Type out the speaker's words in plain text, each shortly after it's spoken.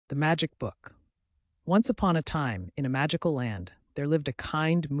The Magic Book. Once upon a time, in a magical land, there lived a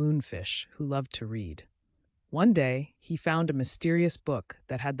kind moonfish who loved to read. One day, he found a mysterious book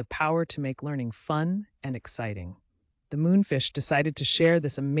that had the power to make learning fun and exciting. The moonfish decided to share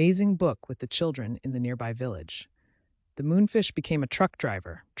this amazing book with the children in the nearby village. The moonfish became a truck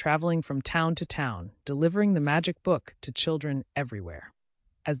driver, traveling from town to town, delivering the magic book to children everywhere.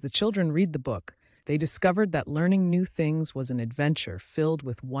 As the children read the book, they discovered that learning new things was an adventure filled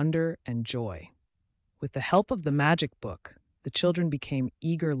with wonder and joy. With the help of the magic book, the children became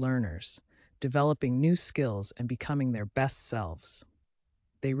eager learners, developing new skills and becoming their best selves.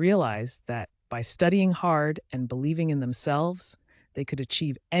 They realized that by studying hard and believing in themselves, they could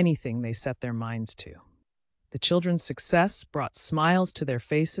achieve anything they set their minds to. The children's success brought smiles to their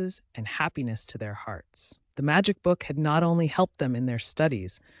faces and happiness to their hearts. The magic book had not only helped them in their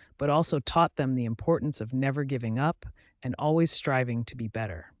studies, but also taught them the importance of never giving up and always striving to be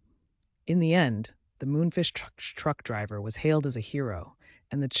better. In the end, the moonfish truck driver was hailed as a hero,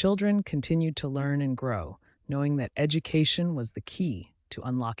 and the children continued to learn and grow, knowing that education was the key to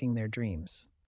unlocking their dreams.